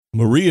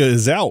Maria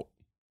is out.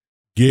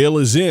 Gail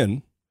is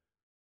in.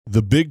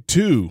 The big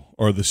two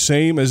are the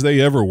same as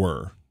they ever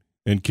were.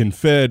 And can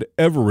Fed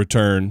ever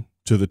return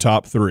to the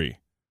top three?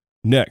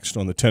 Next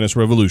on the Tennis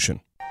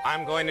Revolution.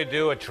 I'm going to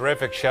do a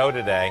terrific show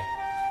today,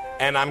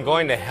 and I'm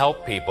going to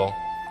help people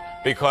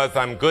because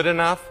I'm good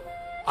enough,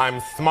 I'm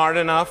smart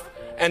enough,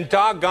 and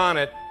doggone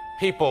it,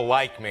 people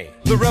like me.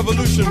 The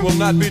revolution will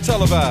not be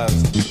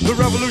televised. The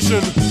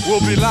revolution will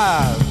be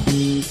live.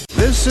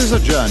 This is a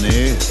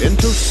journey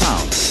into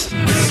sound.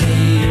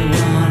 Say you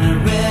want a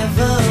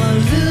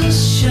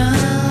revolution.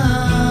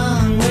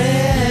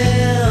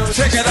 Well,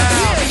 Check it out.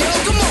 yeah, yo,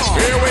 come on.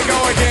 Here we go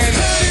again.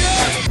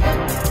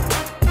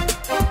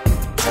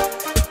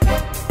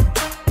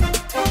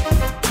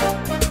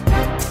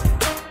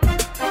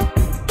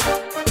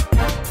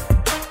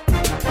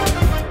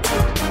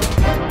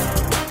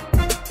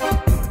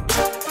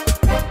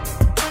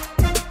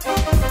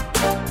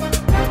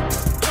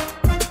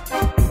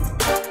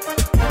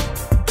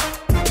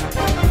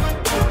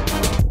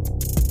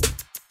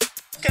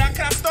 Can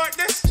I start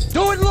this?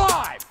 Do it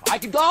live.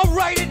 I'll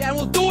write it and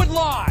we'll do it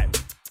live.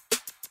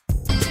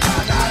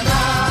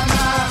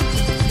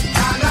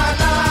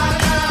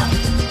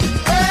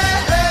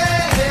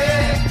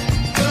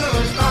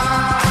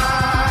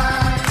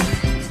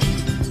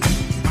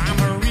 My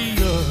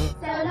Maria,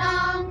 So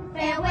long,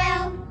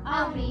 farewell,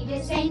 I'll be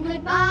just saying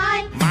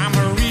goodbye. my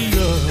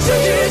Maria.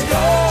 She's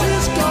gone.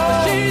 She's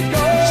gone. She's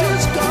gone.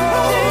 She's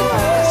gone.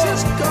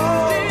 She's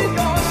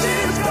gone.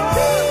 She's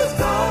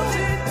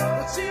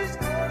gone. She's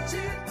gone.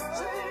 She's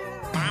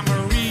gone. My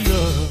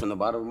Maria. From the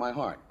bottom of my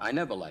heart, I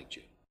never liked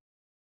you.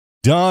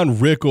 Don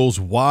Rickles,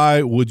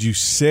 why would you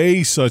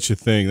say such a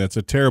thing? That's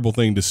a terrible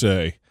thing to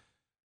say.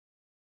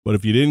 But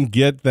if you didn't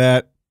get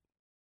that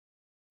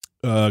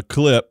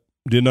clip,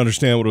 didn't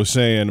understand what it was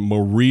saying,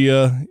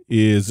 Maria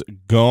is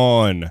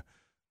gone.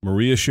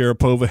 Maria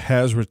Sharapova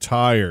has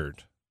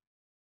retired.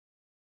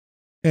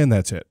 And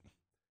that's it.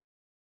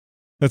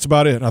 That's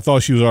about it. I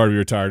thought she was already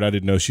retired. I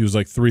didn't know she was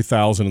like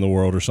 3,000 in the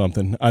world or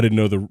something. I didn't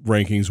know the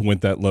rankings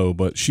went that low,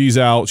 but she's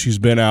out. She's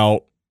been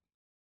out.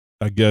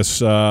 I guess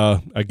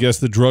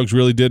the drugs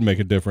really did make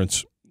a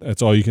difference.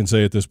 That's all you can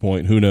say at this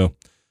point. Who knows?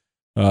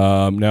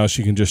 Now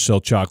she can just sell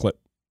chocolate.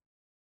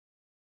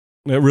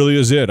 That really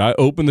is it. I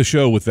opened the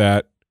show with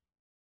that,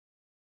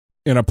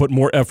 and I put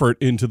more effort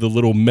into the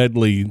little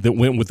medley that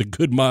went with the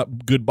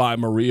Goodbye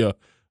Maria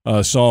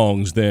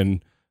songs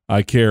than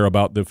I care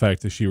about the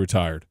fact that she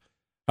retired.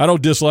 I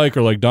don't dislike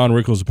her like Don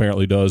Rickles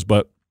apparently does,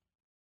 but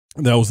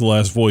that was the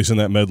last voice in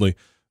that medley.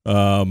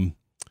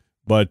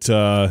 But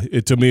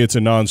to me, it's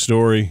a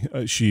non-story.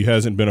 She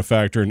hasn't been a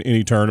factor in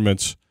any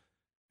tournaments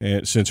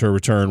since her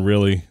return,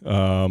 really.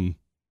 So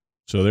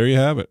there you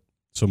have it.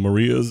 So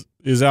Maria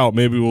is out.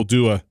 Maybe we'll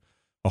do a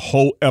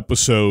whole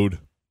episode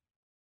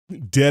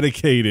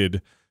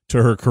dedicated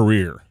to her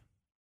career.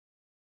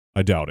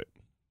 I doubt it.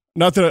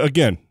 Not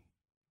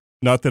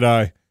that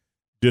I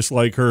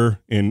dislike her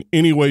in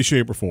any way,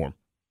 shape, or form.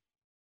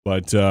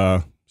 But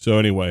so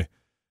anyway,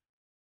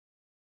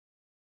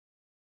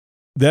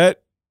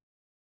 that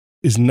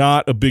is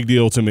not a big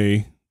deal to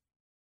me.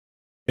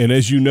 And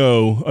as you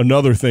know,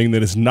 another thing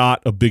that is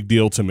not a big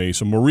deal to me.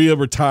 So Maria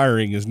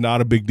retiring is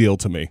not a big deal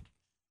to me.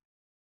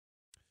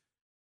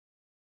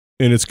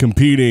 And it's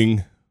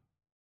competing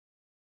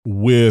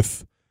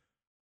with,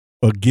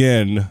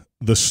 again,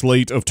 the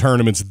slate of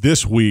tournaments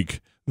this week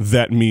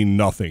that mean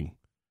nothing.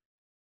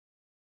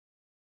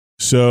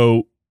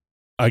 So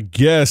I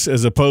guess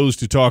as opposed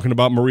to talking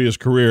about Maria's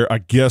career, I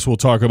guess we'll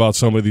talk about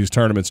some of these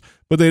tournaments.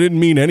 But they didn't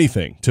mean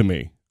anything to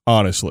me,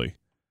 honestly.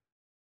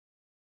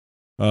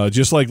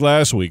 Just like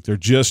last week, they're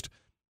just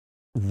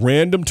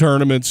random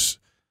tournaments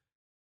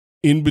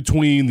in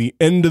between the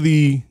end of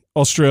the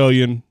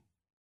Australian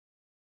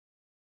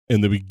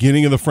and the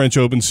beginning of the French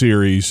Open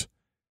Series,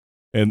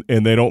 and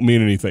they don't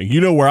mean anything. You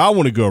know where I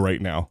want to go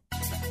right now.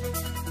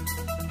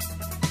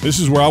 This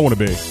is where I want to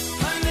be.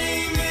 My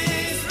name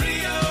is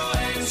Rio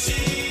and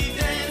she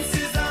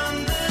dances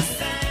on the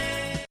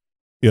sand.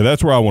 Yeah,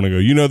 that's where I want to go.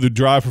 You know, the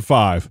Drive for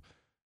Five.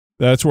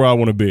 That's where I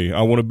want to be.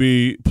 I want to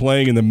be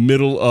playing in the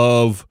middle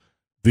of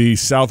the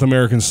South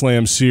American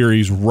Slam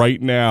Series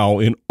right now.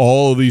 In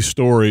all of these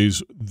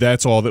stories,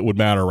 that's all that would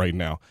matter right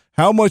now.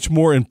 How much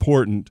more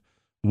important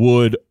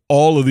would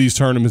all of these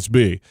tournaments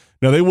be?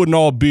 Now, they wouldn't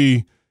all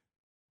be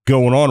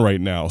going on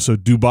right now. So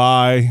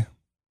Dubai,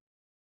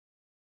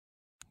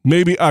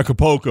 maybe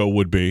Acapulco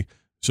would be.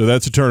 So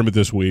that's a tournament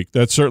this week.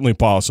 That's certainly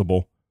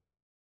possible.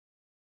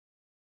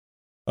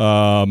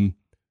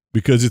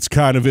 Because it's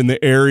kind of in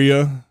the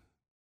area.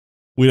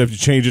 We'd have to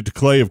change it to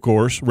clay, of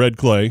course, red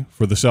clay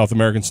for the South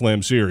American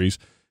Slam Series.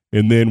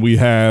 And then we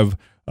have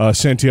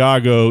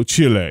Santiago,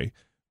 Chile,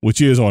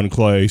 which is on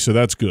clay, so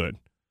that's good.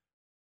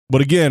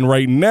 But again,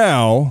 right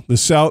now,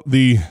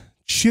 the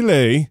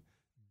Chile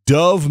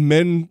Dove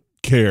Men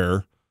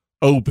Care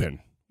Open.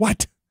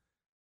 What?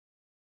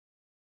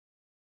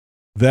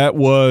 That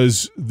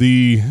was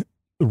the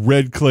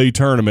red clay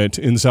tournament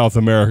in South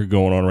America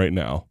going on right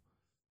now.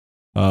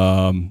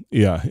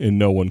 Yeah, and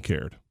no one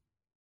cared.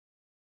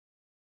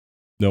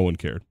 No one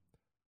cared.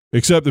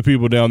 Except the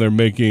people down there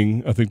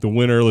making, I think the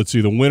winner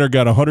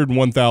got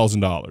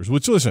 $101,000,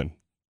 which, listen,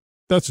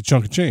 that's a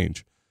chunk of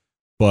change.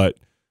 But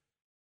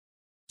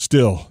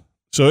still.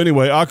 So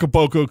anyway,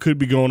 Acapulco could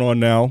be going on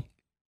now.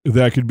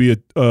 That could be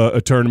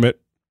a tournament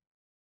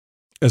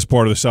as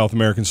part of the South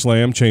American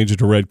Slam, change it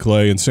to red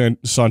clay, and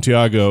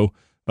Santiago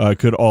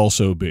could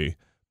also be.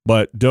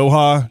 But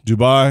Doha,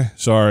 Dubai,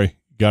 sorry,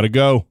 got to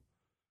go.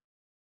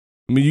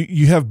 I mean,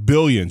 you have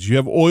billions. You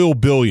have oil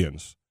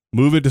billions.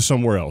 Move it to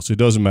somewhere else. It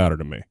doesn't matter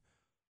to me.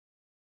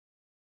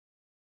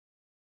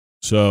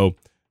 So,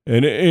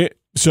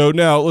 so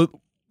now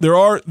there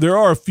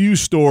are a few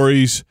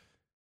stories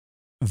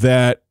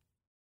that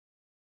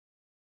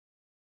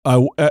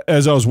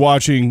as I was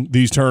watching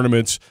these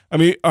tournaments, I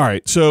mean, all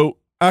right, so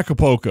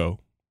Acapulco,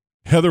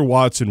 Heather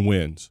Watson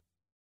wins.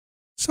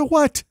 So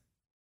what?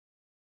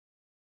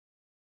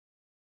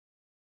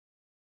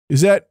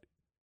 Is that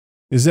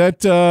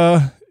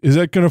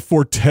going to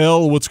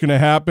foretell what's going to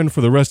happen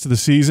for the rest of the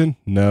season?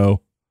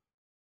 No.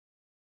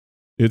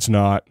 It's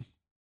not.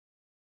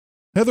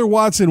 Heather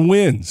Watson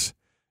wins.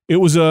 It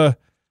was was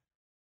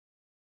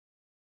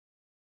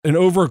it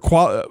over a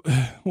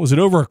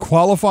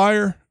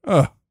qualifier?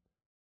 What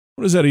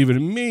does that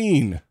even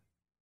mean?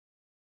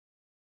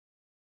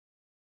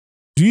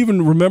 Do you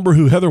even remember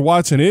who Heather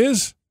Watson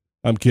is?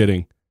 I'm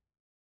kidding.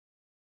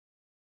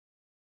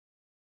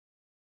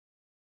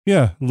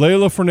 Yeah,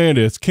 Leylah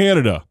Fernandez,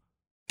 Canada.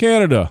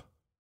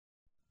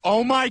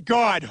 Oh my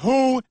God,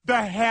 who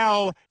the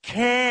hell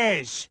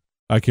cares?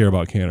 I care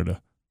about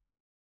Canada.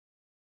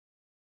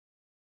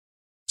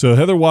 So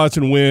Heather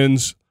Watson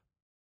wins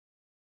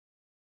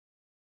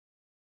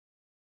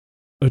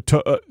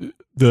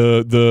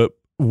the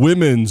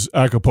women's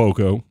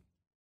Acapulco,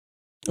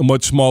 a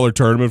much smaller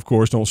tournament, of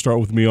course. Don't start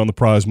with me on the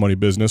prize money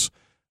business.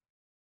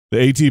 The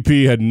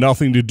ATP had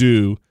nothing to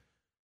do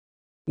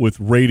with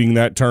rating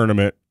that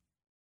tournament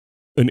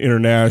an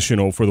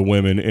international for the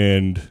women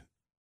and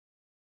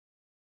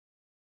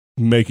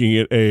making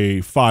it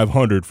a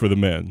 500 for the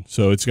men.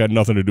 So it's got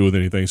nothing to do with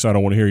anything, so I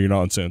don't want to hear your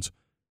nonsense.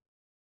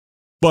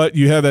 But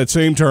you have that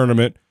same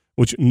tournament,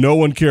 which no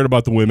one cared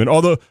about the women.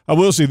 Although, I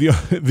will say,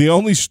 the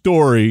only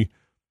story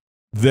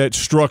that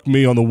struck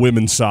me on the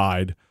women's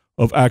side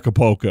of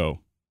Acapulco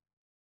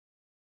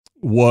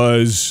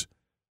was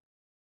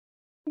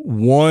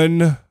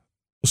one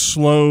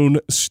Sloane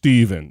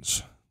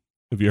Stevens.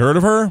 Have you heard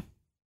of her?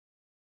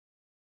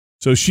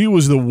 So she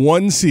was the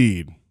 1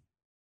 seed.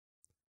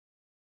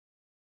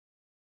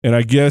 And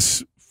I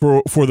guess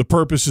for the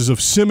purposes of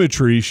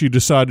symmetry, she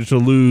decided to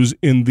lose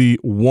in the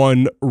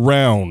 1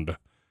 round.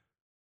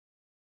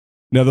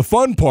 Now, the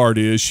fun part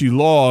is she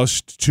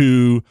lost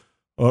to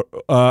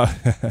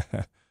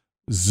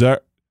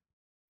Zarazuela.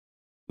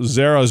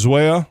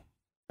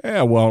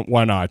 Yeah, well,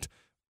 why not?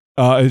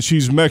 And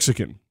she's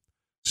Mexican.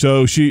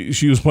 So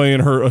she was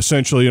playing her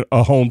essentially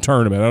a home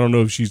tournament. I don't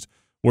know if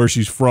where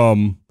she's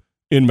from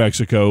in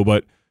Mexico,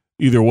 but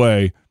either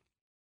way.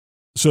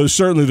 So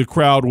certainly the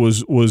crowd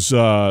was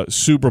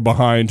super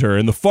behind her.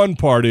 And the fun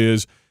part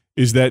is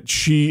that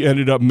she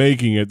ended up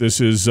making it.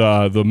 This is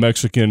the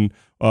Mexican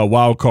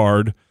wild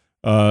card,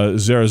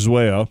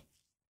 Zarazuela.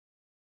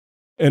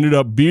 Ended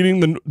up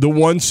beating the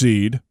 1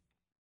 seed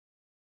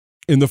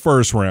in the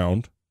first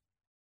round,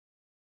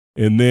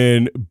 and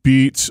then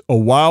beats a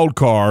wild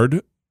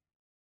card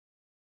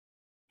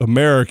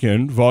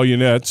American,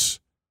 Volunets,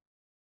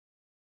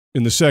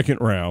 in the second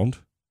round,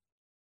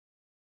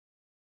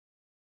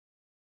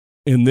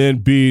 and then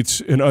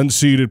beats an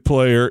unseeded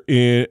player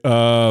in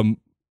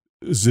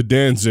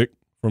Zidansek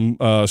from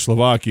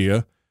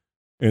Slovakia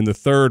in the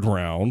third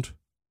round,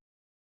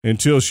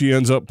 until she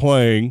ends up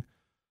playing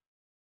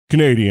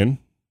Canadian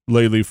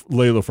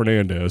Leylah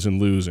Fernandez and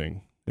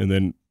losing, and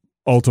then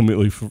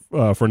ultimately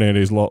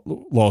Fernandez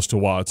lost to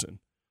Watson.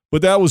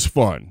 But that was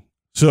fun.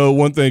 So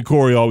one thing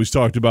Corey always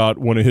talked about,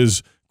 one of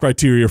his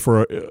criteria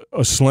for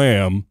a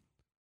slam,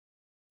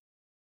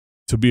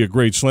 to be a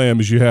great slam,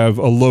 is you have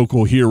a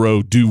local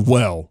hero do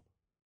well,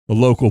 a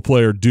local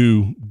player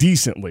do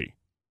decently.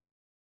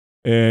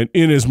 And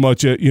in as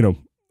much as,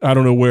 I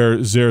don't know where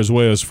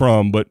Zarazuela is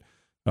from, but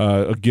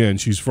again,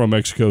 she's from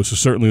Mexico, so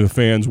certainly the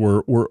fans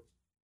were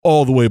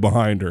all the way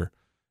behind her.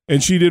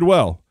 And she did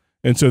well.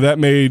 And so that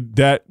made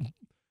that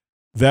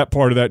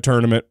part of that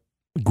tournament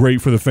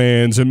great for the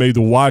fans, and made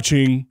the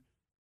watching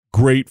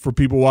great for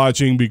people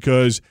watching,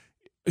 because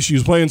she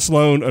was playing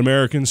Sloane,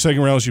 American.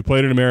 Second round, she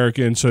played an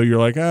American. So you're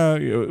like,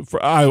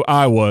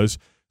 I was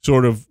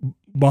sort of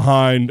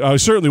behind. I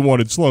certainly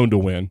wanted Sloane to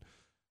win.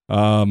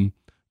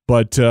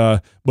 But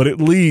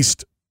at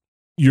least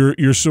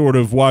you're sort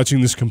of watching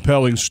this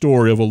compelling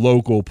story of a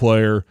local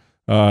player,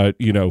 have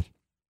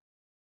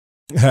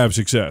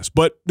success.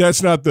 But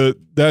that's not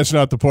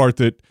the part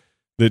that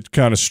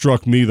kind of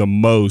struck me the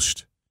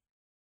most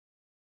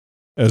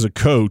as a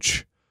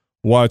coach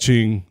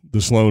watching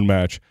the Sloane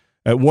match.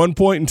 At one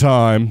point in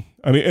time,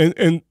 I mean,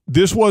 and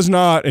this was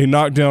not a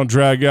knockdown,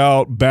 drag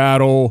out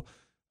battle.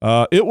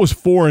 It was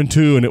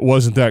 4-2, and it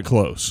wasn't that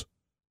close.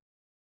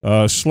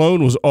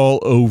 Sloane was all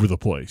over the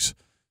place.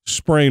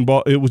 sprained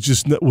ball. It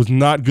was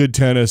not good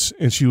tennis,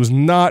 and she was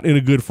not in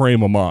a good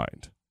frame of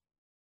mind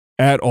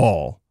at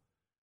all.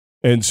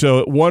 And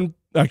so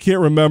I can't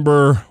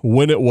remember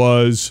when it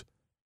was,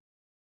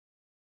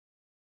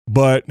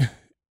 but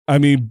I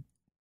mean,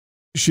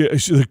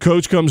 the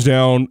coach comes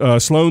down,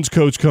 Sloane's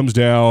coach comes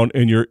down,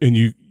 and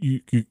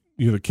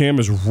the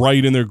camera's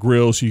right in their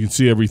grill so you can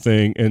see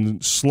everything,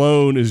 and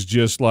Sloane is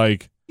just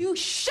like, you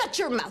shut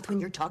your mouth when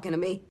you're talking to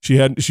me.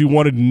 She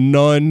wanted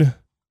none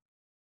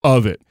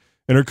of it.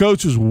 And her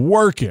coach was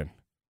working,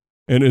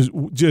 and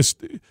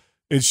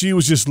she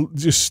was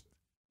just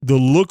the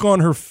look on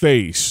her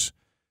face.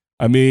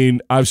 I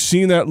mean, I've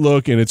seen that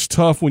look, and it's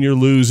tough when you're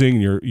losing,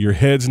 your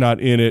head's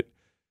not in it.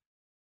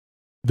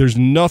 There's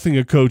nothing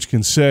a coach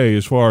can say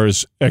as far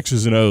as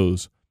X's and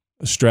O's,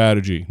 a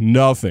strategy,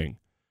 nothing.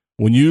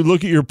 When you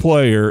look at your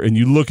player and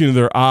you look into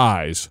their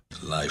eyes,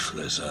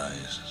 lifeless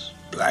eyes,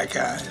 black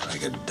eyes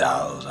like a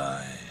doll's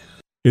eyes.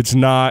 It's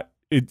not.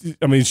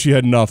 I mean, she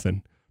had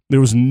nothing. There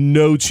was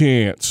no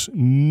chance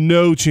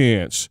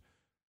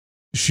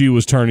she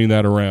was turning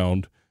that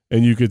around,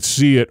 and you could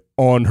see it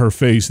on her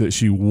face that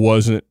she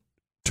wasn't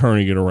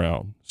turning it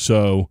around.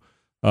 So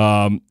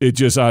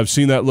I've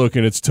seen that look,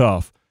 and it's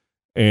tough.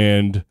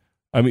 And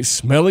I mean,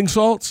 smelling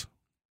salts,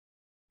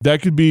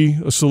 that could be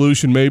a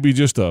solution. Maybe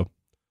just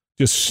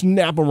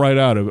snap them right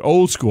out of it.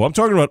 Old school. I'm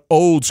talking about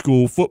old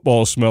school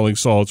football smelling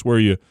salts where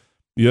you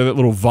have that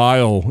little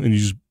vial and you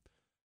just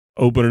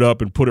open it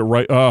up and put it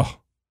right. Oh,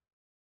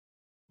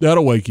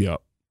 that'll wake you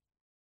up.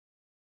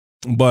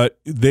 But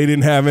they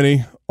didn't have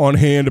any on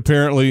hand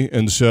apparently,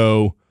 and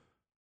so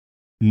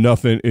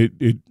nothing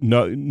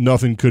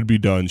could be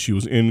done. She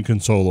was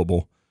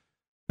inconsolable,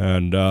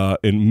 and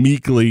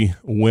meekly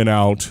went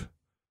out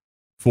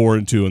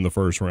 4-2 in the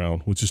first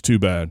round, which is too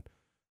bad.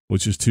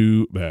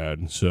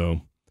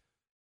 So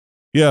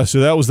yeah, so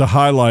that was the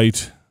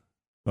highlight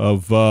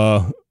of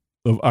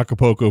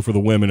Acapulco for the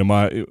women. In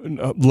my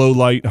low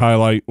light,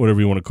 highlight, whatever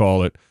you want to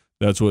call it.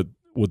 That's what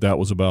that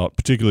was about.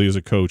 Particularly as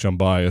a coach, I'm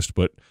biased,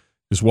 but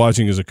just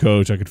watching as a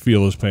coach, I could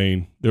feel his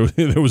pain.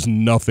 There was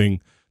nothing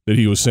that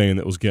he was saying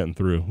that was getting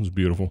through. It was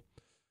beautiful.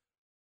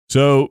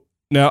 So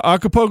now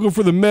Acapulco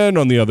for the men,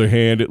 on the other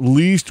hand, at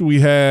least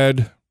we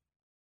had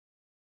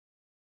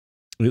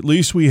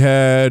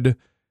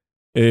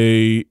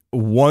a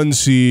 1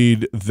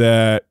 seed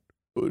that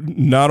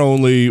not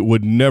only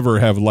would never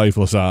have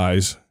lifeless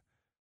eyes,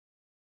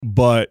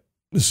 but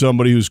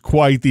somebody who's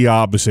quite the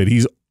opposite.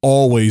 He's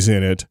always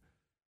in it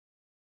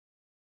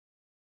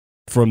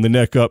from the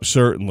neck up,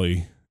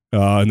 certainly.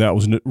 And that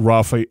was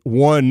Rafael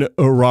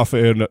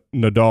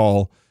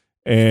Nadal.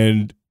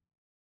 And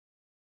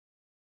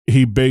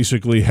he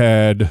basically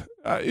had,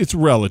 it's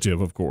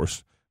relative, of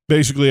course,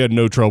 basically had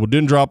no trouble.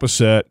 Didn't drop a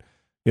set.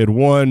 He had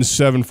one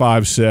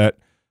 7-5 set.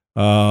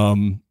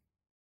 And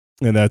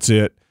that's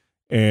it.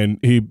 And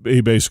he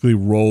basically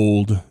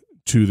rolled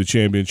to the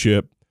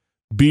championship,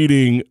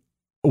 beating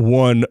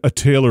a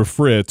Taylor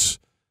Fritz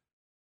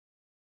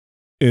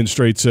in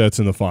straight sets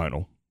in the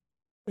final.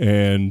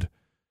 And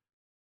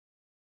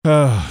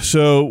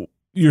so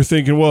you're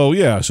thinking, well,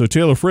 yeah, so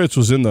Taylor Fritz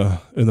was in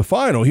the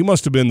final. He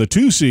must have been the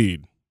 2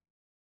 seed,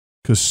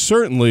 because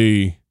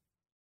certainly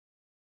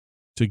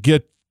to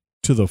get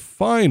to the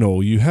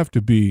final, you have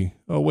to be.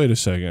 Oh, wait a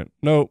second.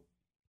 No.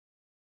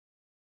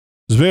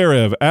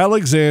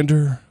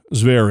 Alexander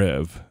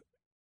Zverev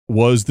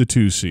was the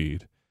 2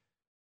 seed,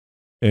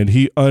 and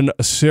he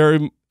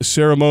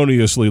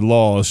unceremoniously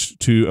lost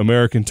to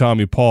American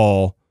Tommy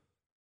Paul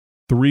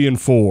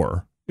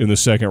 3-4 in the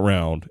second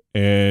round,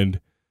 and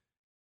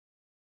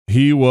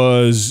he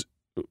was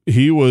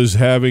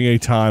having a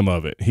time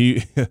of it.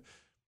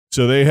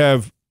 So they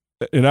have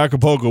in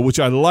Acapulco, which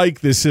I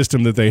like this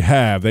system that they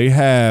have. They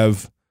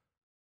have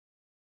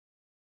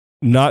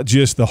not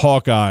just the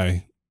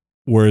Hawkeye,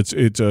 where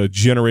it's a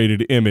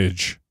generated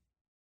image,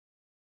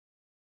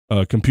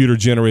 a computer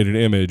generated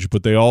image,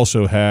 but they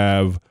also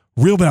have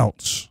Real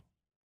Bounce,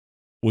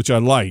 which I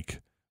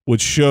like,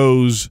 which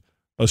shows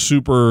a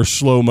super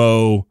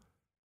slow-mo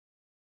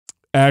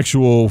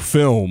actual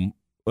film,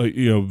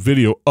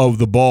 video of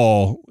the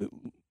ball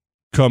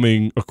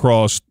coming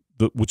across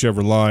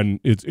whichever line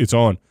it's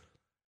on.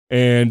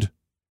 And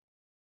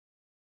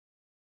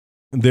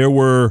there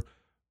were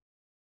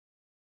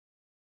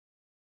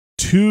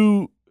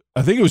 2,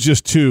 I think it was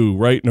just 2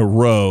 right in a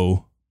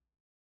row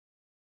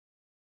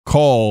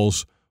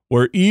calls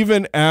where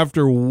even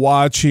after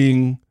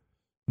watching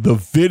the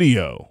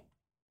video,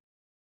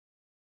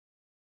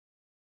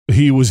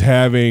 he was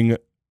having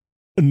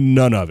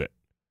none of it.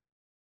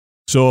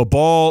 So a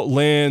ball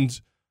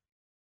lands.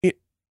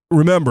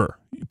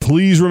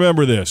 Please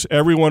remember this.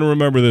 Everyone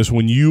remember this.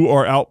 When you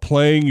are out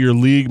playing your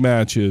league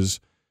matches,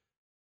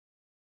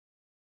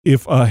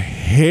 if a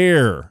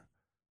hair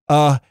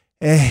of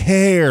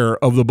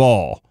the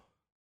ball,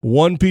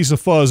 one piece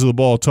of fuzz of the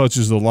ball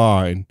touches the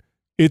line,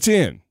 it's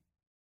in.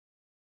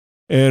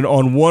 And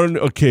on one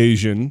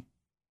occasion,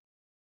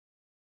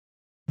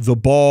 the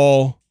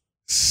ball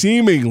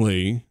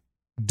seemingly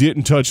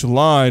didn't touch the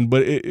line,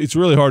 but it's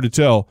really hard to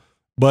tell.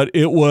 But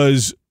it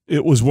was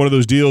it was one of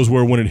those deals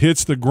where when it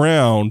hits the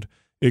ground,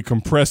 it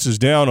compresses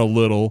down a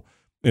little,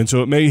 and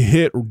so it may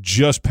hit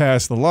just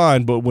past the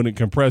line, but when it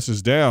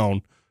compresses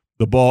down,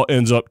 the ball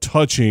ends up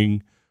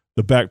touching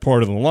the back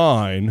part of the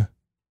line,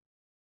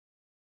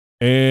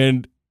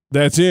 and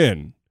that's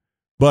in.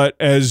 But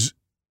as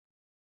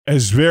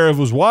Zverev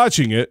was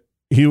watching it,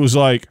 he was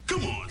like,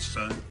 "Come on,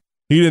 son."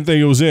 He didn't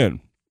think it was in.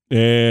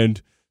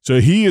 And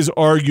so he is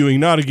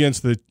arguing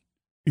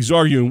he's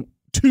arguing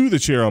to the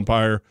chair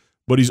umpire,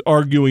 but he's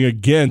arguing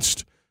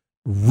against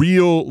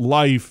real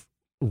life,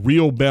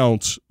 real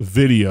bounce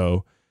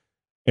video.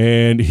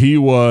 And he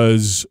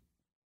was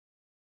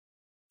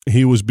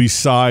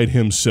beside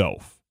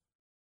himself.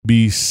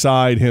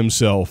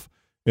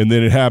 And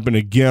then it happened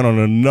again on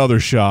another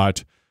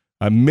shot,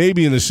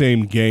 maybe in the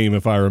same game,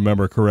 if I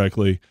remember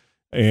correctly,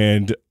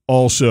 and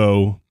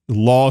also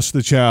lost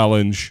the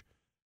challenge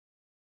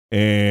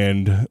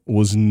and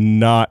was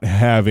not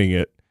having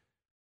it.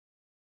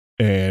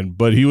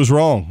 But he was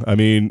wrong. I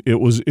mean,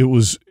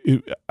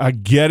 I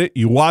get it.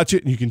 You watch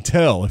it and you can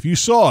tell. If you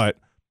saw it,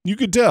 you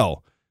could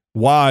tell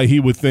why he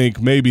would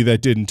think maybe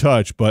that didn't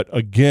touch. But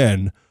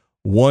again,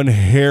 one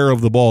hair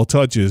of the ball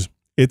touches,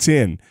 it's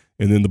in.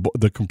 And then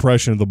the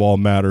compression of the ball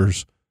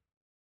matters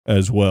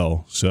as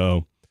well.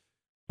 So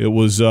it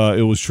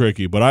was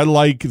tricky. But I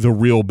like the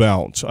real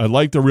bounce. I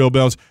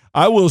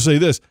will say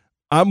this.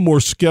 I'm more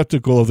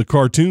skeptical of the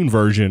cartoon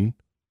version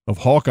of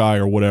Hawkeye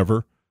or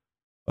whatever.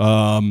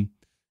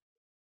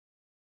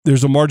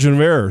 There's a margin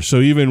of error. So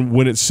even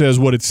when it says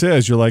what it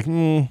says, you're like,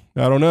 I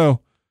don't know.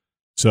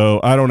 So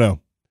I don't know.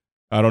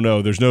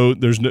 There's no,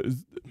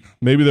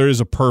 maybe there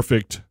is a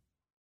perfect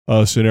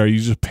scenario.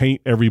 You just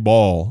paint every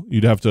ball.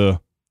 You'd have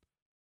to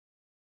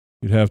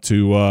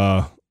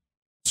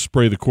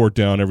spray the court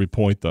down every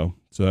point though.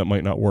 So that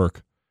might not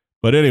work.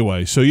 But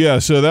anyway, so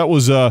that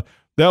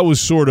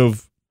was sort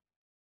of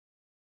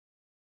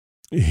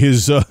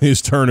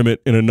his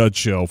tournament in a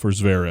nutshell for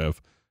Zverev.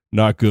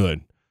 Not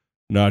good.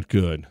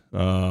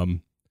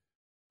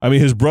 I mean,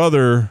 his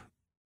brother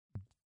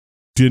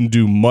didn't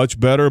do much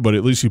better, but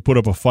at least he put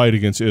up a fight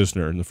against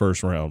Isner in the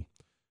first round.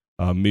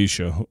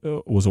 Misha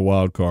was a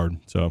wild card.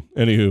 So,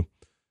 anywho.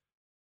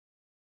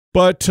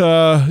 But, so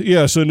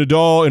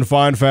Nadal in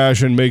fine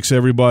fashion makes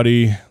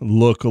everybody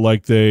look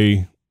like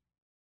they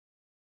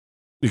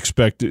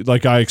expected,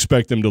 like I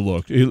expect them to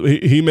look.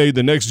 He made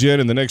the next gen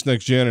and the next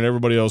gen and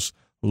everybody else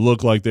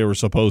look like they were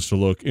supposed to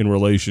look in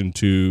relation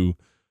to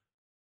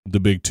the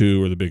big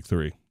two or the big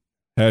three.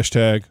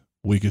 Hashtag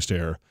weakest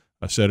error.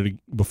 I said it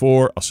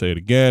before. I'll say it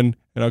again,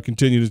 and I'll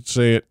continue to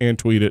say it and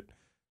tweet it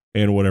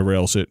and whatever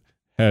else it.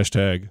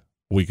 Hashtag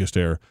weakest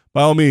error.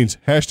 By all means,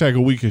 hashtag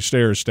a weakest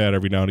error stat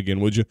every now and again,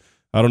 would you?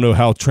 I don't know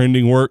how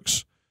trending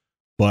works,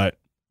 but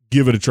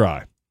give it a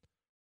try.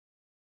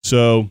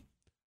 So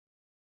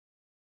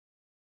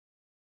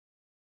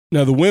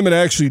now the women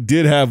actually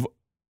did have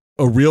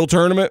a real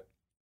tournament,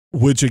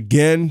 which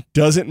again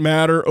doesn't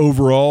matter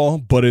overall,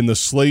 but in the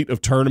slate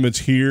of tournaments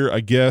here, I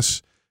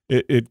guess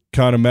it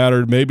kind of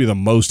mattered maybe the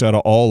most out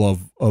of all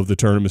of the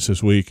tournaments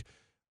this week,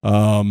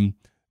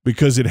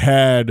 because it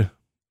had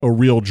a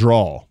real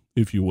draw,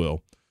 if you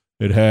will.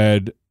 It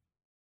had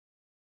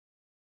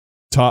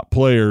top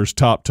players,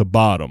 top to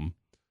bottom,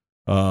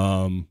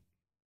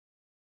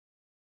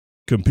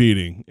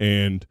 competing,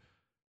 and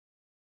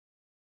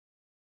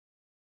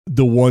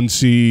the one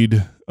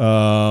seed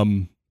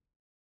didn't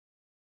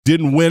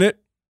win it,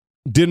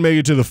 didn't make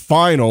it to the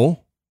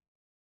final,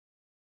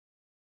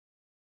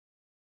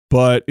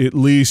 but at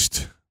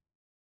least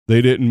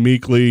they didn't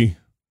meekly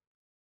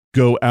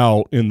go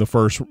out in the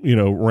first,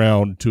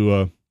 round to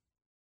a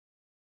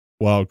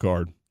wild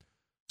card.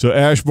 So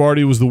Ash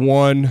Barty was the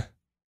one.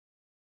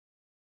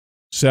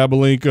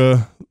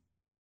 Sabalenka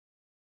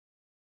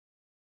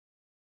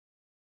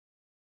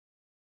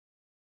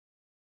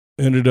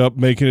ended up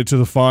making it to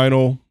the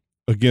final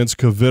against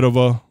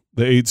Kvitova,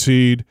 the 8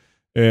 seed,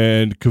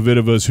 and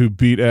Kvitova's who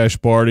beat Ash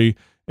Barty.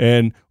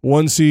 And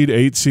 1 seed,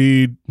 8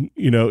 seed,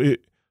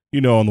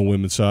 on the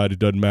women's side, it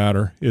doesn't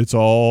matter. It's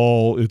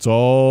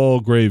all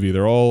gravy.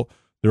 They're all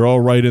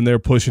right in there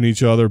pushing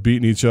each other,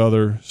 beating each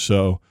other.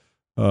 So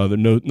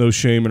there's no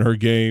shame in her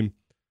game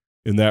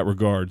in that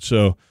regard.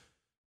 So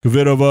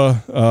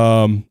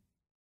Kvitova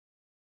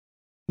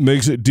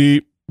makes it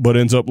deep, but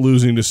ends up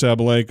losing to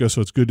Sabalenka. So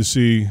it's good to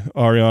see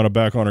Ariana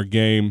back on her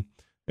game.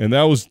 And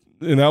that was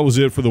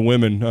it for the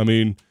women. I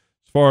mean,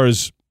 as far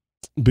as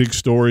big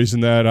stories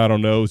and that, I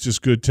don't know. It's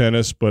just good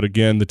tennis. But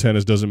again, the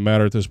tennis doesn't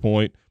matter at this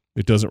point.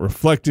 It doesn't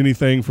reflect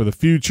anything for the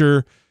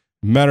future.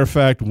 Matter of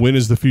fact, when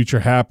does the future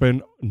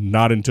happen?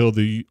 Not until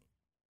the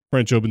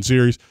French Open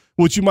Series,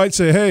 which you might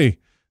say, hey,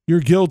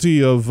 you're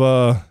guilty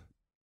of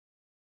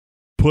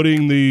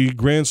putting the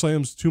Grand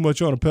Slams too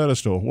much on a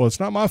pedestal. Well, it's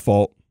not my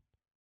fault.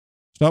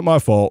 It's not my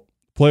fault.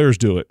 Players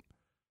do it.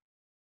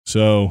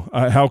 So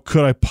how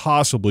could I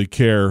possibly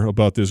care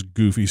about this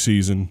goofy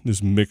season,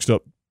 this mixed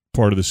up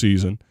part of the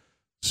season?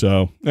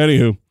 So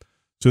anywho,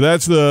 so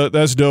that's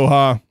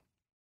Doha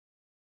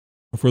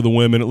for the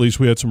women. At least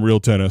we had some real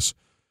tennis.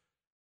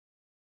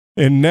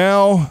 And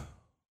now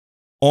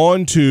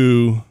on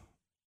to,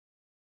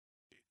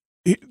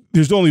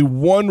 there's only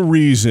one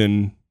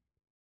reason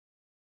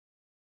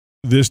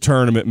this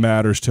tournament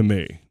matters to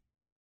me,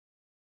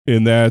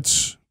 and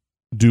that's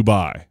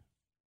Dubai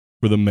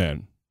for the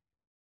men.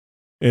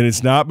 And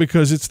it's not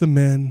because it's the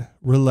men.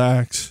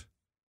 Relax.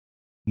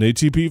 An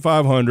ATP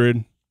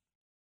 500.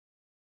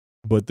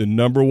 But the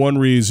number one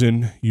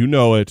reason, you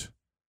know it,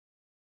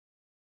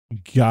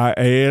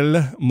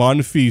 Gael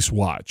Monfils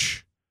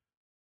watch.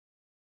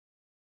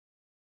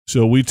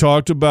 So we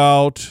talked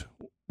about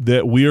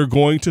that we are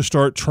going to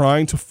start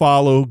trying to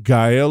follow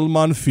Gael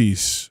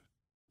Monfils.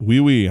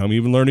 Oui. I'm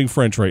even learning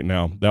French right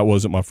now. That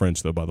wasn't my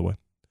French, though, by the way.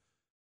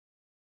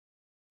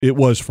 It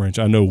was French.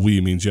 I know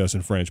oui means yes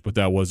in French, but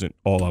that wasn't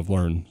all I've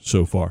learned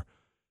so far.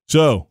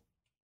 So,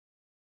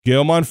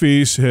 Gael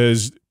Monfils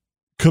has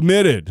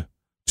committed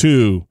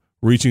to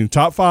reaching the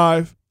top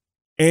 5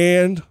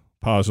 and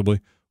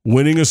possibly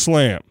winning a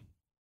slam.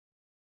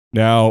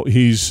 Now,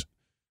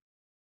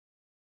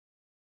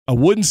 I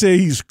wouldn't say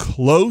he's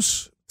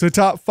close to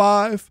top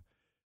 5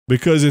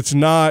 because it's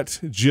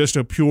not just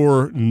a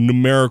pure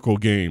numerical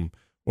game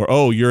where,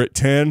 oh, you're at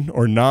 10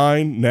 or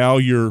 9, now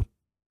you're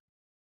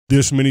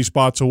this many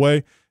spots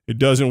away. It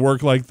doesn't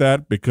work like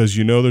that because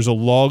there's a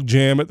log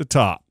jam at the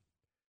top.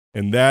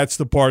 And that's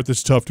the part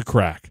that's tough to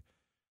crack.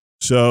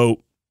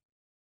 So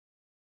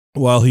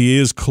while he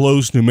is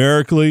close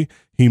numerically,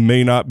 he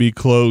may not be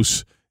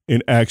close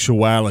in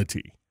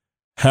actuality.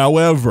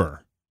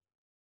 However,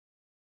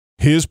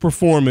 his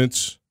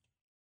performance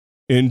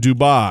in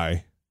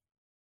Dubai,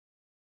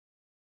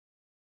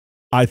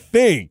 I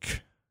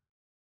think,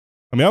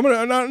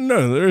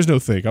 there is no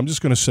think. I'm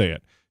just going to say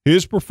it.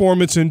 His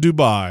performance in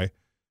Dubai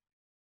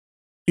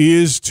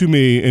is, to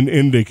me, an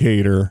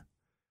indicator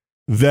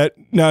that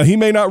now he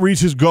may not reach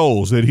his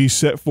goals that he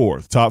set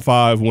forth, top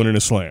 5, winning a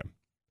slam.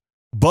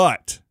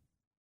 But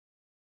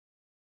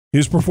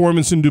his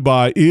performance in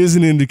Dubai is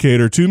an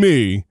indicator to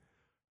me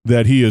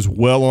that he is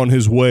well on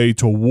his way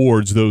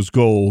towards those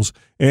goals.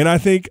 And I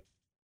think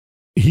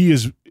he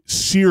is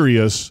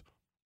serious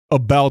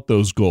about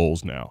those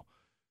goals now.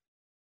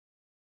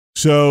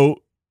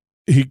 So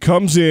he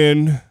comes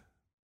in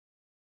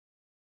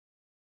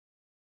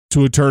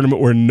to a tournament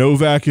where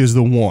Novak is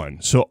the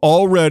one. So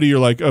already you're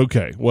like,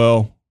 okay,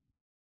 well,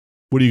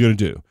 what are you going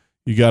to do?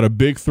 You got a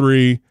big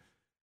 3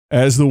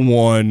 as the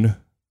one.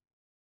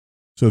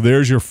 So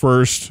there's your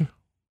first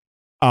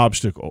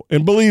obstacle.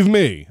 And believe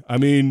me,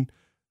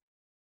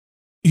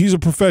 he's a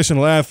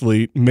professional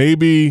athlete.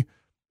 Maybe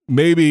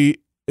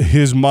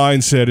his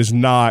mindset is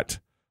not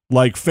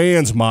like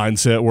fans'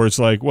 mindset where it's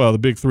like, well, the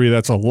big 3,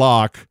 that's a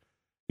lock.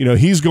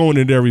 He's going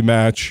into every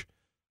match.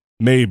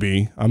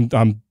 Maybe.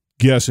 I'm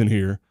guessing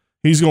here.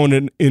 He's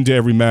going into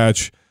every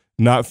match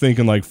not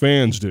thinking like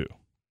fans do.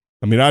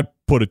 I'd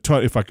put a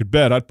ton, if I could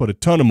bet, I'd put a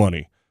ton of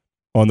money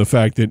on the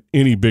fact that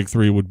any big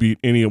 3 would beat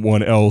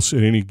anyone else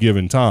at any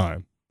given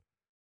time.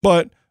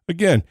 But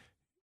again,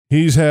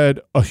 he's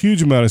had a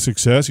huge amount of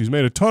success. He's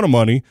made a ton of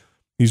money.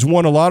 He's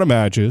won a lot of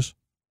matches.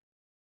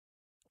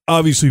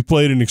 Obviously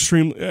plays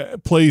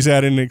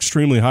at an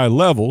extremely high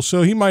level,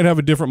 so he might have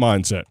a different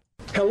mindset.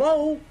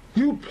 Hello,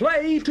 you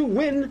play to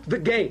win the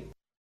game.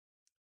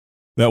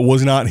 That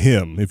was not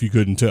him, if you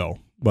couldn't tell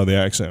by the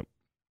accent.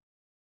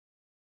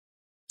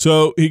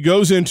 So he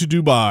goes into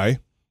Dubai,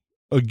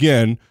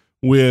 again,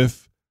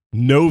 with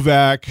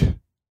Novak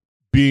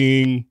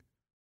being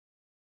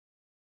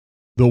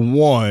the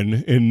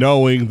one and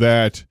knowing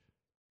that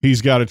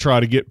he's got to try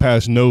to get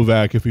past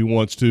Novak if he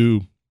wants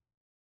to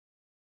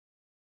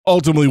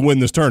ultimately win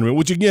this tournament,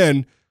 which,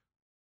 again,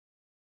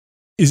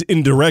 is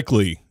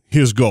indirectly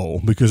his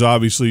goal because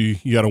obviously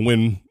you got to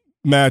win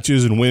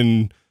matches and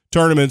win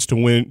tournaments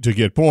to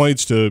get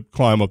points to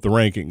climb up the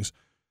rankings.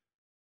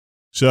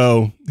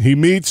 So he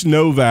meets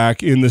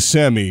Novak in the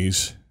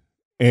semis,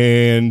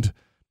 and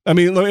let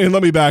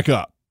me back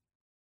up.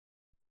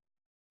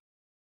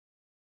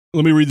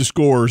 Let me read the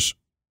scores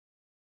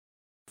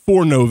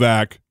for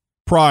Novak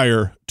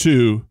prior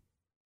to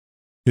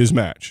his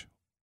match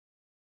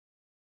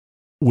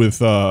with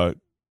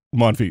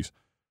Monfils.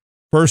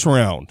 First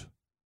round,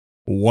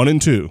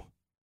 1-2.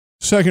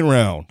 Second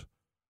round,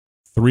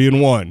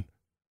 3-1.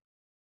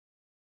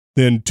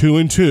 Then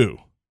 2-2,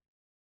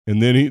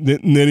 and then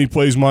he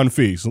plays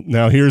Monfils.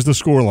 Now here's the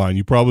scoreline.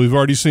 You probably have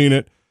already seen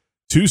it: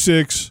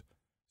 2-6,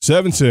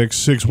 7-6,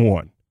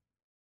 6-1,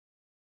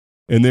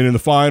 and then in the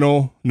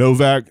final,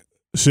 Novak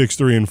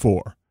 6-3 and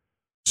 4.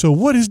 So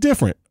what is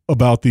different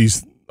about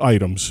these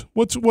items?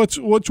 Which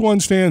one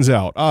stands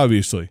out?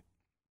 Obviously.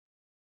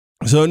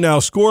 So now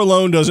score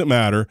alone doesn't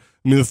matter.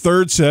 The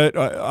third set,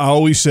 I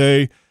always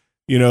say,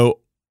 the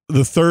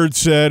third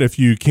set, if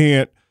you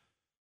can't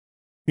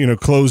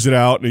close it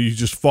out and you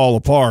just fall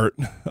apart.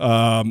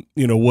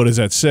 What does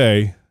that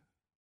say?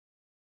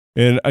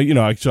 And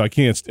I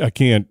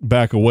can't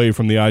back away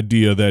from the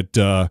idea that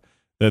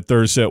that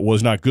third set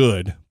was not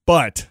good.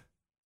 But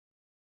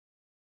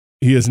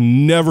he has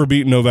never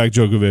beaten Novak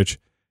Djokovic,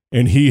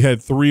 and he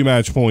had 3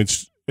 match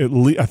points. At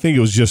least, I think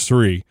it was just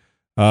 3,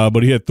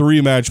 but he had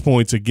 3 match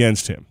points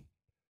against him.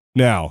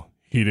 Now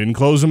He didn't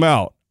close him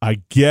out.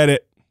 I get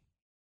it.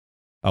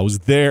 I was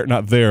there,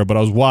 not there, but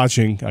I was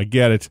watching. I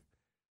get it.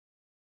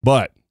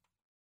 But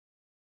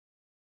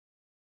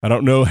I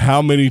don't know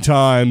how many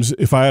times,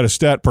 if I had a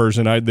stat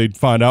person, they'd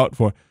find out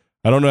for.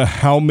 I don't know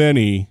how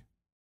many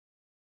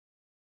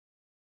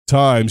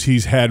times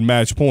he's had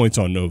match points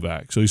on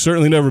Novak. So he's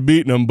certainly never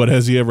beaten him, but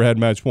has he ever had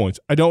match points?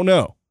 I don't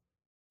know.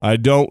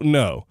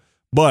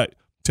 But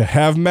to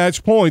have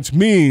match points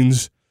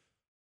means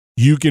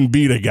you can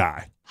beat a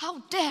guy. How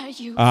dare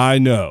you? I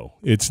know.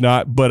 It's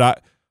not,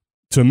 but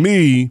to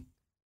me,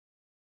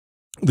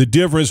 the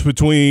difference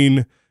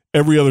between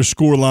every other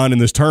score line in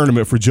this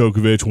tournament for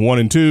Djokovic,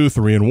 1-2,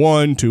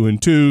 3-1,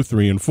 2-2,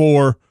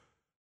 3-4,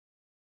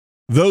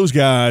 those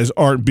guys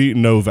aren't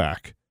beating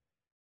Novak.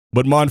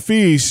 But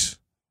Monfils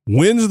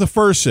wins the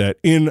first set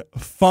in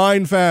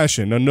fine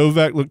fashion. Now,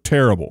 Novak looked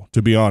terrible,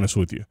 to be honest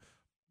with you.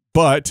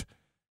 But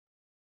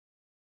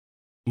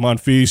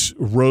Monfils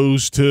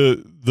rose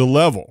to the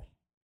level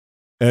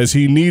as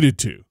he needed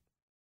to.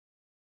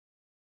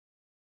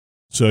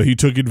 So he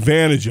took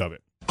advantage of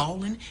it.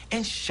 Calling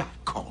and shot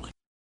calling.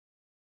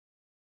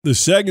 The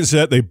second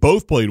set, they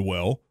both played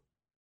well.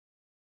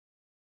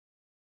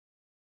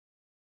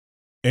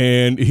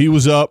 And he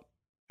was up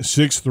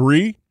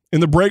 6-3 in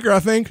the breaker, I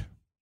think.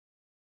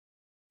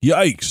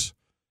 Yikes.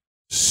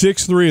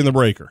 6-3 in the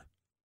breaker.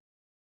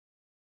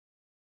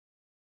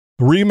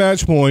 3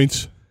 match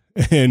points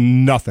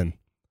and nothing.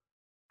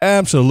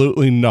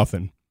 Absolutely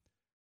nothing.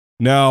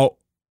 Now,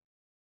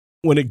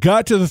 when it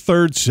got to the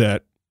third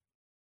set,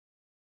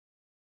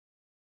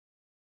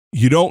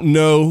 you don't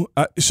know.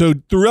 So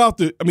throughout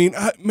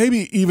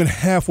maybe even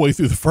halfway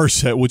through the first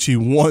set, which he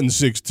won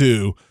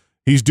 6-2,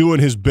 he's doing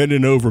his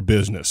bending over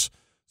business.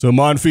 So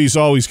Monfils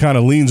always kind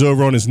of leans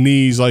over on his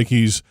knees like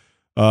he's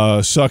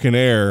sucking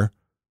air.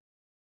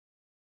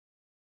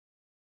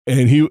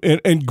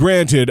 And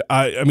granted,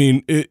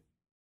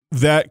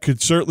 that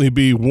could certainly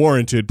be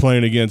warranted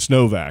playing against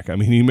Novak. I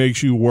mean, he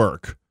makes you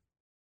work.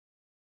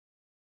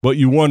 But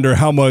you wonder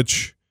how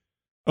much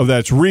of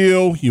that's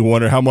real. You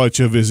wonder how much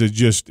of is it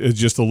just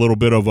a little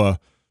bit of a,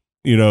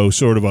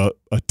 sort of a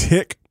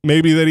tick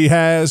maybe that he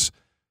has.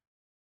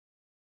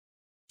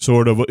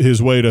 Sort of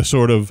his way to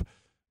sort of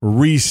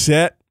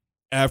reset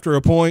after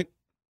a point.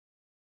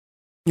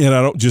 And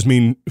I don't just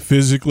mean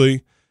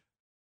physically,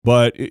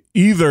 but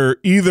either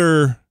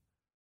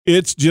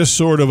it's just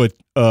sort of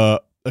a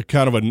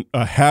kind of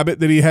a habit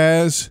that he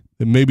has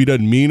that maybe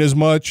doesn't mean as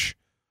much,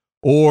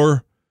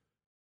 or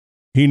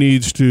he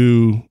needs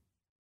to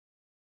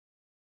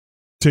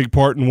take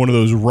part in one of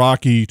those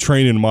Rocky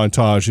training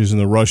montages in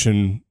the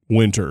Russian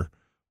winter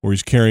where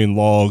he's carrying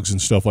logs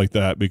and stuff like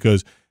that,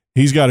 because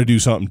he's got to do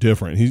something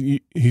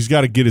different. He's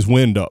got to get his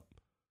wind up.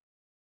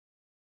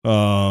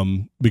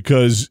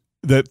 Because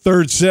that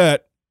third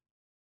set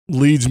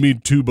leads me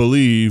to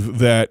believe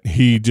that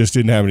he just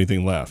didn't have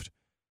anything left.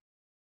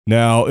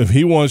 Now, if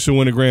he wants to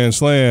win a Grand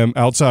Slam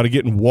outside of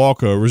getting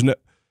walkovers,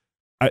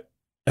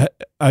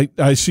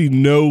 I see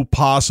no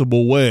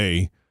possible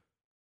way,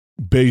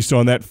 based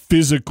on that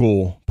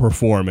physical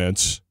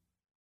performance,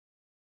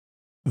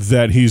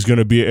 that he's going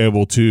to be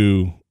able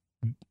to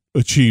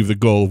achieve the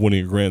goal of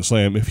winning a Grand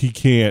Slam if he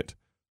can't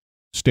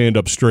stand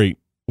up straight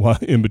while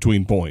in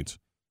between points.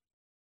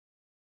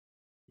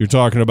 You're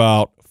talking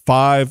about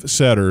 5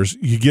 setters.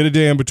 You get a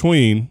day in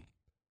between,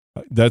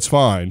 that's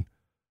fine.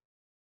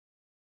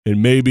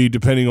 And maybe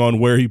depending on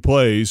where he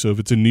plays, so if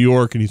it's in New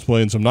York and he's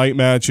playing some night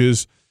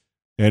matches,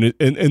 and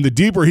the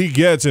deeper he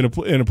gets in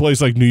a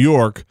place like New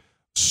York,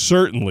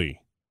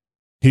 certainly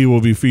he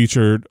will be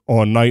featured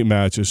on night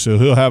matches, so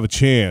he'll have a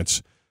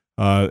chance,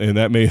 and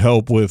that may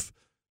help with,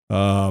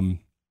 less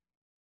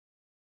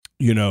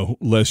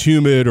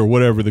humid or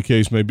whatever the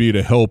case may be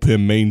to help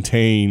him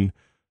maintain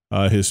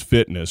his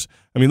fitness.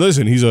 I mean,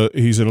 listen, he's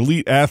an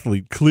elite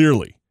athlete,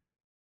 clearly,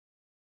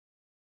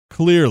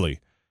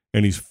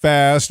 and he's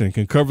fast and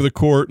can cover the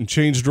court and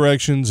change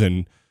directions,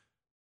 and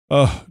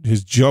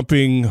his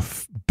jumping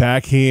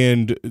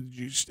backhand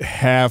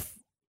half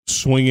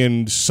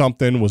swinging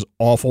something was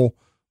awful,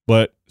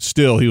 but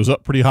still he was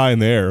up pretty high in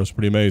the air. It was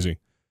pretty amazing.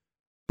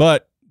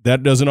 But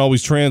that doesn't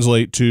always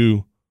translate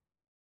to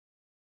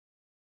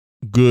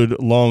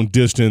good long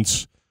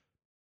distance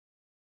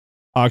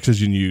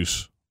oxygen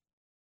use.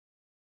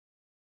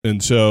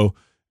 And so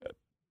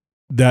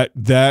that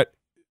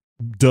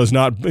does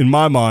not, in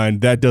my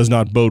mind, that does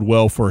not bode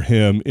well for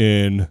him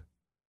in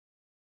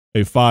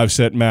a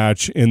 5-set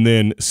match and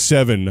then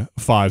 7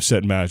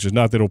 5-set matches.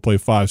 Not that he'll play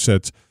 5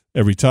 sets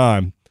every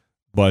time,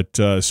 but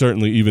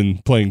certainly even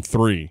playing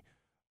 3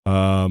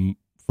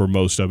 for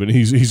most of it.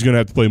 He's going to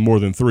have to play more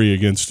than 3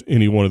 against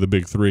any one of the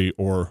big 3,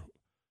 or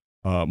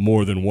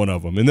more than one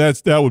of them. And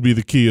that would be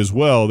the key as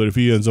well, that if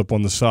he ends up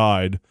on the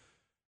side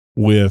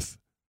with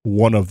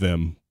one of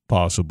them,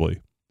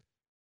 possibly.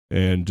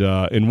 And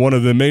one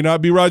of them may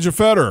not be Roger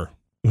Federer,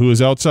 who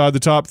is outside the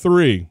top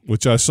 3,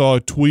 which I saw a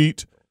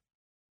tweet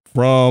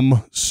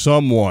from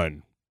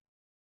someone.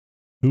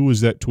 Who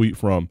was that tweet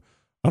from?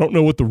 I don't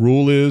know what the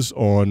rule is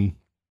on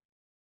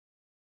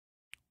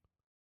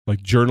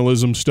like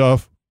journalism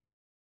stuff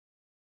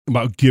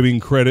about giving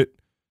credit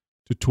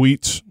to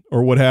tweets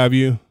or what have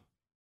you.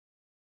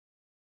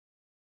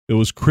 It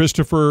was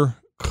Christopher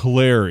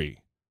Clarey,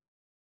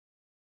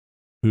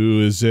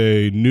 who is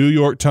a New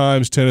York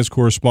Times tennis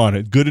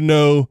correspondent. Good to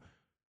know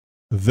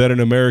that an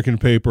American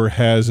paper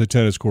has a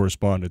tennis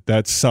correspondent.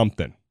 That's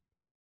something.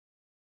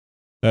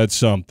 That's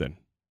something.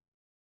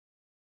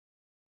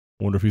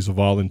 I wonder if he's a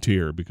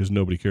volunteer because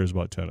nobody cares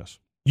about tennis.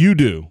 You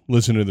do.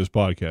 Listen to this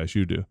podcast.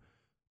 You do.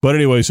 But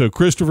anyway, so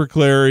Christopher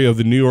Clarey of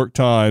the New York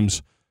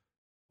Times,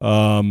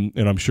 and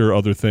I'm sure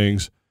other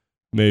things,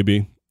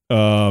 maybe,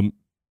 sent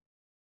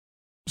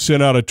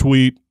out a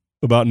tweet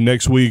about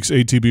next week's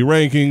ATP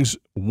rankings.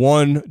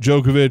 1,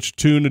 Djokovic,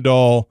 2,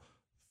 Nadal,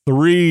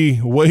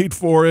 3, wait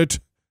for it,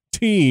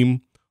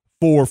 team,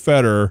 4,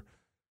 Federer.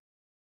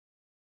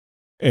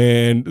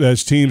 And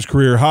that's team's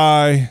career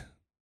high.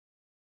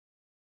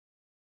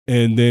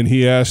 And then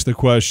he asked the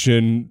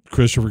question,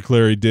 Christopher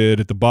Clarey did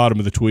at the bottom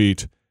of the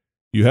tweet,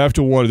 you have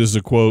to wonder, this is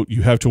a quote,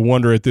 you have to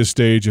wonder at this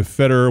stage if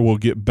Federer will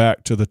get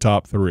back to the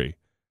top 3.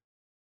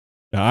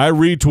 Now, I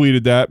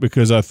retweeted that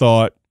because I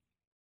thought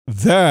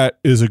that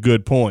is a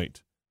good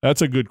point.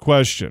 That's a good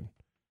question.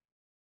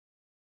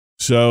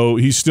 So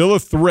he's still a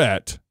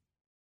threat,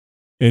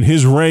 and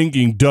his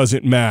ranking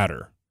doesn't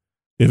matter.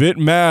 If it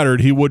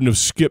mattered, he wouldn't have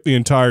skipped the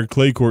entire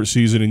clay court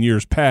season in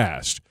years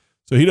past.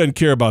 So he doesn't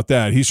care about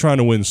that. He's trying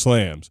to win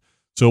slams.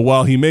 So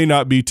while he may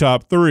not be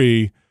top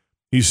 3,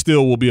 he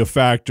still will be a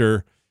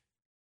factor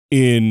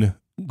in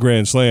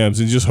Grand Slams.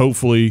 And just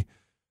hopefully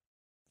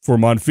for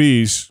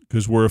Monfils,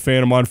 because we're a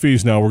fan of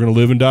Monfils now, we're going to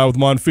live and die with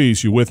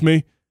Monfils. You with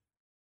me?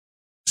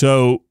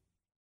 So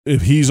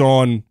if he's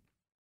on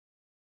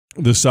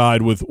the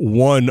side with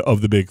one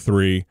of the big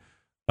 3,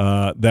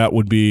 that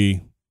would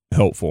be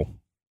helpful.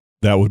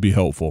 That would be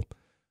helpful.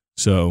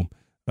 So,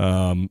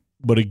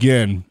 but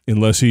again,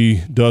 unless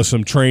he does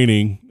some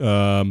training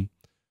to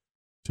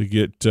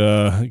get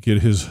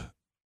his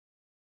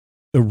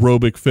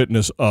aerobic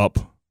fitness up,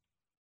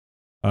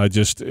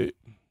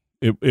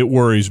 it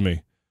worries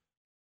me.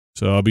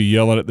 So I'll be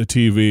yelling at the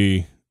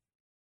TV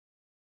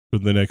for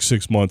the next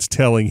 6 months,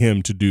 telling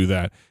him to do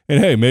that.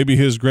 And hey, maybe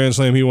his Grand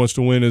Slam he wants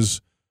to win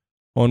is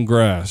on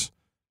grass,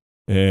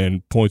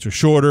 and points are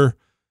shorter.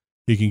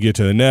 He can get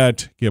to the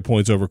net, get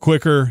points over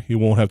quicker. He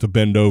won't have to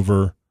bend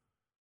over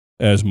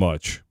as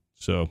much.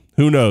 So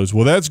who knows?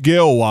 Well, that's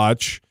Gail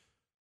Watch,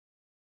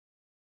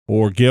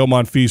 or Gail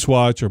Monfils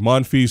Watch, or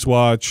Monfils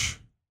Watch.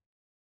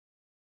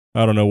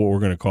 I don't know what we're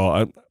going to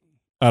call it.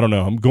 I don't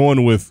know. I'm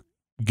going with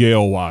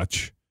Gail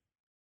Watch.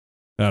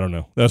 I don't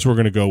know. That's what we're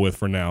going to go with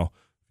for now.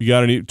 If you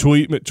got any,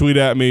 tweet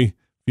at me if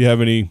you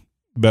have any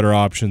better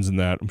options than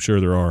that. I'm sure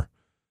there are.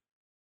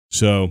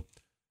 So,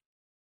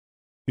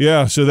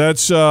 yeah. So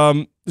that's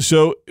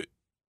so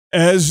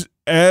as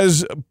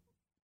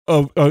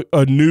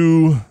a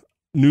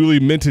newly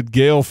minted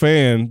Gale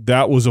fan,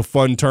 that was a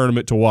fun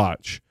tournament to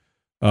watch.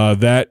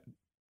 That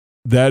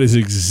is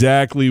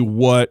exactly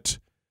what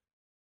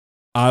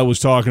I was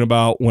talking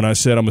about when I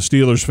said I'm a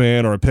Steelers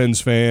fan or a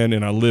Pens fan,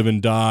 and I live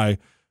and die,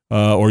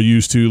 or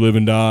used to live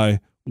and die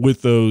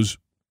with those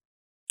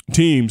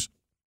teams.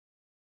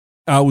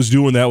 I was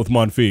doing that with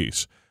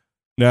Monfils.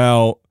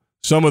 Now,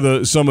 some of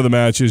the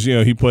matches,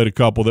 he played a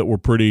couple that were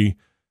pretty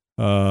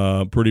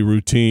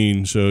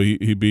routine. So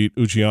he beat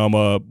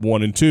Uchiyama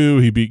 1 and 2.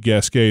 He beat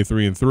Gasquet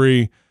 3 and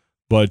 3.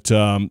 But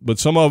some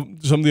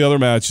of the other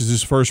matches,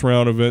 his first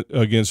round of it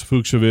against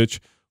Fucsovics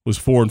was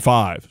 4 and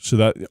 5. So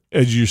that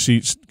edge of your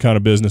seats kind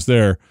of business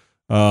there.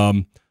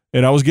 And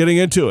I was getting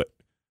into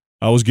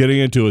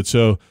it.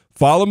 So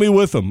follow me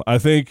with them. I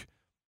think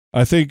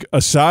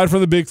aside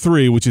from the big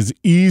 3, which is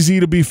easy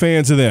to be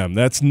fans of them,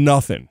 that's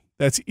nothing.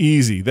 That's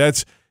easy.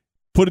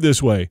 Put it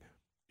this way.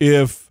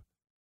 If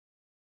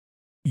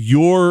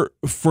your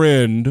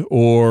friend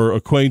or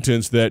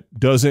acquaintance that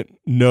doesn't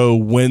know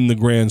when the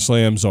Grand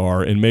Slams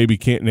are and maybe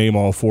can't name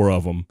all 4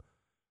 of them,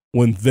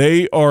 when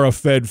they are a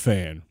Fed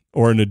fan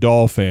or a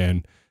Nadal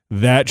fan,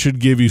 that should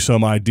give you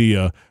some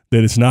idea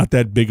that it's not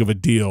that big of a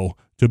deal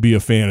to be a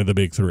fan of the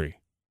big 3.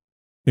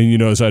 And you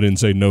notice I didn't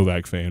say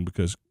Novak fan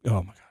because,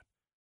 oh my God,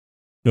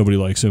 nobody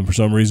likes him for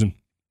some reason.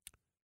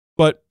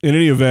 But in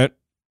any event,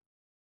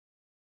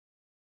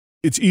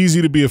 it's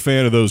easy to be a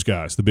fan of those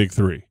guys, the big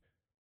 3.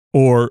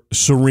 Or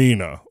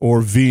Serena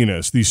or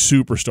Venus, these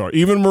superstars.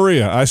 Even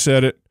Maria, I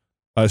said it.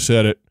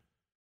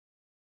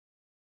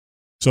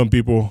 Some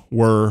people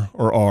were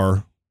or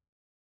are.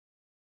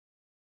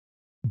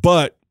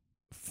 But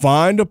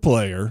find a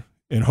player,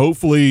 and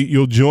hopefully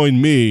you'll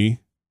join me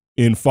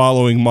in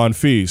following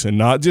Monfils, and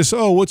not just,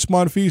 what's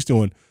Monfils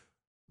doing?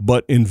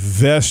 But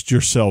invest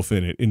yourself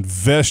in it.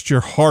 Invest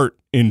your heart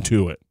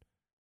into it.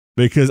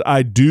 Because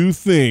I do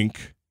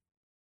think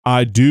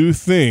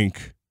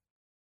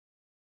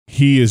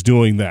he is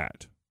doing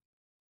that.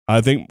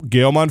 I think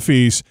Gael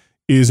Monfils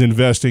is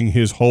investing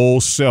his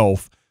whole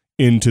self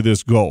into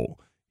this goal.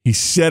 He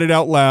said it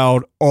out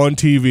loud on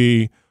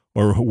TV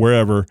or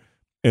wherever,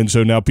 and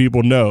so now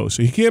people know.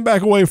 So he can't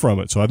back away from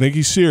it. So I think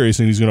he's serious,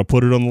 and he's going to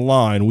put it on the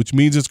line, which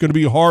means it's going to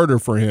be harder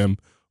for him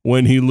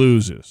when he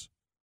loses.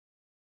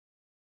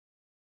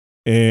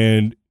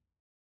 And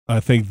I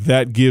think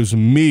that gives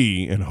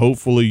me, and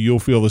hopefully you'll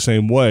feel the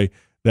same way,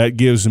 that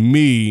gives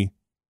me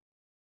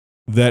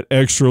that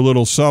extra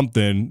little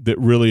something that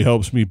really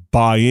helps me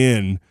buy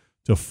in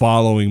to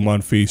following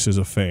Monfils as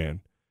a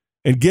fan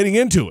and getting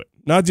into it.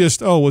 Not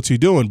just, oh, what's he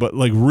doing? But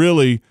like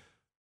really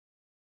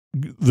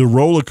the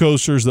roller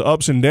coasters, the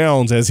ups and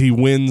downs as he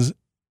wins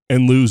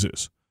and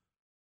loses.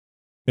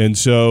 And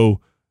so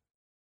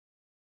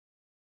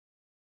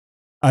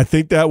I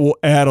think that will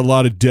add a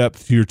lot of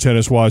depth to your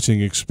tennis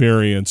watching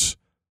experience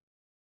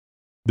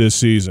this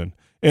season.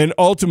 And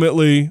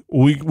ultimately,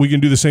 we can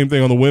do the same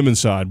thing on the women's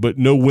side, but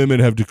no women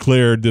have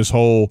declared this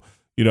whole,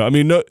 I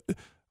mean, no,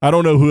 I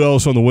don't know who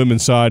else on the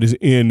women's side is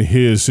in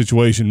his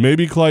situation.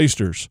 Maybe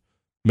Clijsters.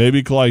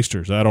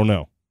 I don't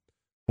know.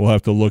 We'll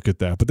have to look at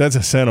that. But that's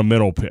a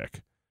sentimental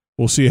pick.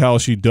 We'll see how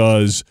she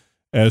does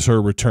as her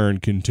return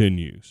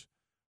continues.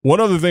 One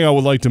other thing I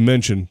would like to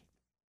mention,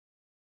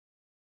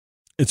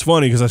 it's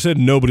funny because I said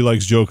nobody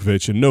likes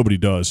Djokovic, and nobody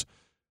does.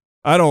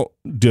 I don't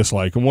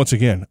dislike him. Once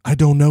again, I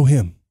don't know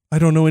him. I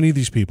don't know any of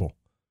these people.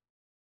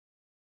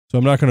 So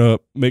I'm not going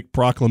to make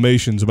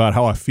proclamations about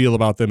how I feel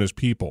about them as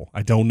people.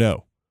 I don't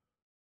know.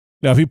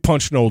 Now, if he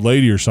punched an old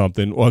lady or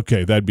something,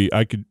 okay,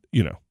 I could.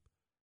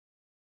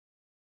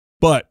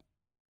 But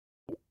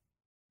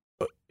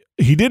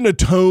he didn't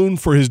atone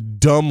for his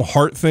dumb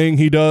heart thing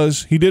he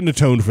does. He didn't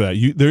atone for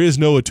that. There is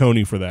no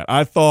atoning for that.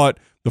 I thought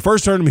the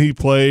first tournament he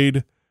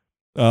played,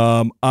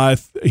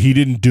 he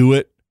didn't do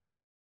it.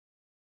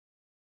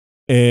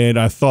 And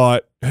I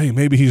thought, hey,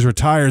 maybe he's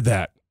retired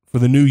that for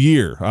the new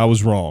year. I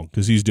was wrong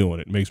because he's doing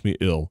it. It makes me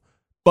ill.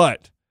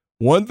 But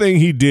one thing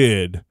he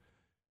did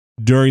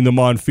during the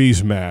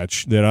Monfils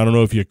match that I don't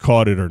know if you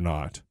caught it or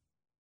not.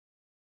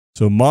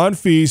 So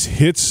Monfils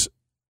hits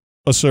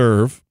a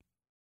serve,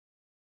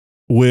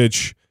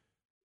 which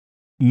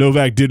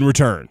Novak didn't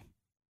return.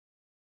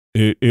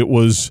 It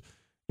was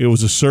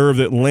a serve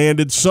that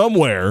landed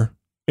somewhere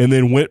and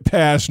then went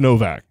past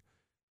Novak,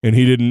 and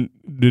he didn't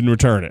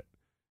return it.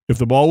 If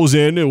the ball was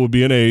in, it would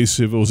be an ace.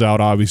 If it was out,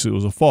 obviously it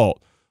was a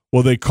fault.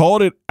 Well, they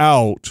called it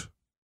out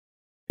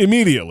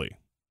immediately.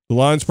 The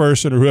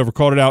linesperson or whoever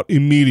called it out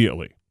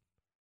immediately.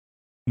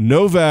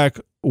 Novak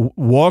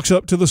walks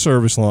up to the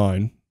service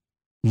line,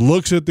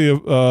 looks at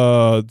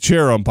the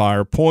chair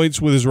umpire,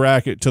 points with his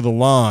racket to the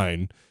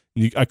line.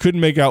 I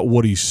couldn't make out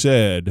what he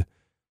said,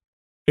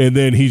 and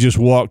then he just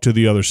walked to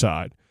the other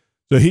side.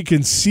 So he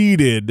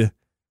conceded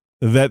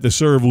that the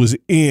serve was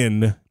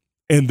in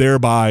and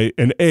thereby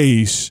an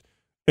ace,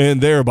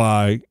 and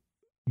thereby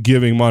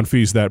giving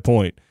Monfils that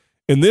point.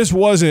 And this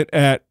wasn't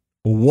at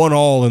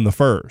 1-1 in the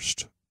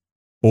first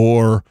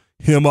or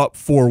him up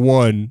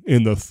 4-1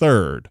 in the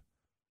third.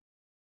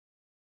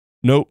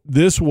 Nope,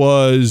 this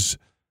was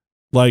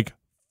like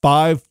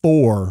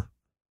 5-4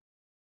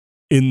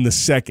 in the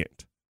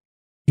second.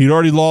 He'd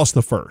already lost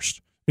the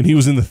first, and he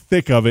was in the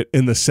thick of it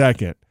in the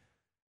second.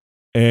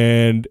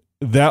 And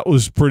that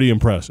was pretty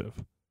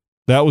impressive.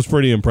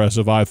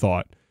 I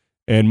thought.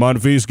 And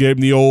Monfils gave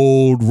him the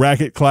old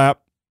racket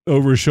clap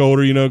over his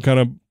shoulder, kind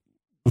of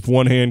with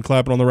one hand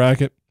clapping on the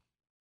racket.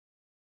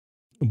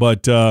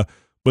 But that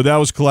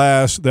was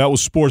class. That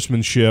was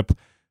sportsmanship,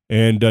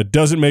 and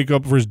doesn't make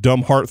up for his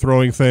dumb heart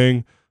throwing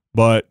thing.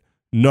 But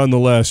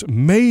nonetheless,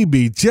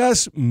 maybe,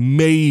 just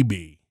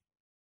maybe,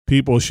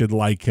 people should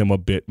like him a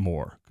bit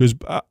more. Because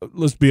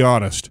let's be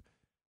honest,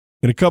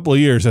 in a couple of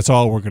years, that's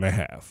all we're going to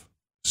have.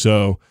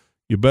 So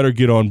you better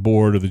get on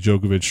board of the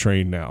Djokovic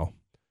train now.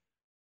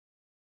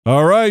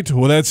 All right.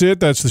 Well, that's it.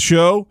 That's the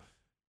show.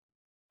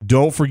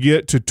 Don't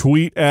forget to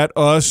tweet at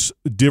us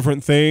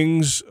different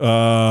things.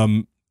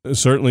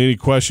 Certainly any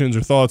questions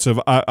or thoughts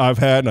I've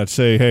had, and I'd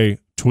say, hey,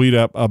 tweet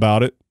up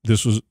about it.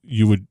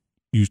 You would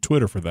use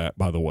Twitter for that,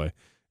 by the way.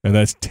 And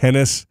that's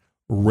Tennis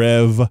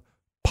Rev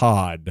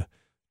Pod.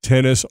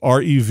 Tennis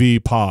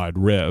REV Pod.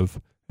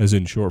 Rev, as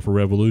in short for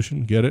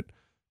revolution. Get it?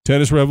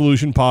 Tennis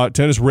Revolution Pod.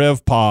 Tennis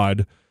Rev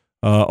Pod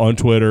on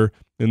Twitter.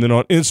 And then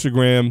on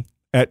Instagram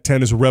at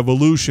Tennis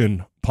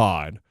Revolution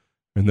Pod.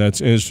 And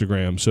that's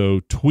Instagram.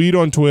 So tweet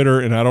on Twitter,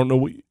 and I don't know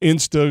what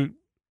Insta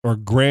or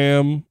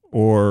Gram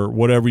or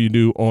whatever you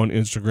do on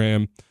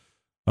Instagram.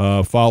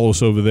 Follow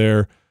us over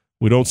there.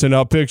 We don't send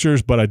out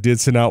pictures, but I did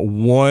send out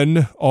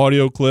one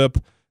audio clip,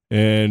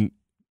 and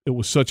it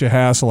was such a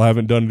hassle. I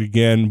haven't done it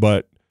again,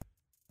 but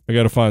I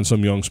got to find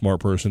some young smart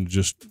person to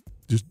just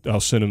I'll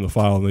send them the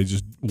file, and they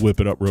just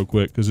whip it up real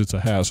quick because it's a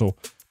hassle.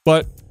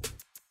 But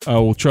I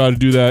will try to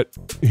do that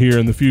here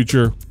in the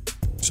future.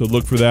 So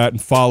look for that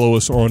and follow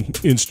us on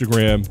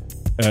Instagram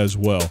as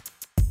well.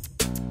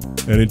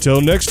 And until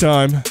next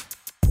time,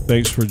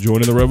 thanks for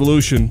joining the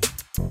revolution.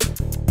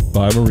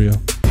 Bye, Maria.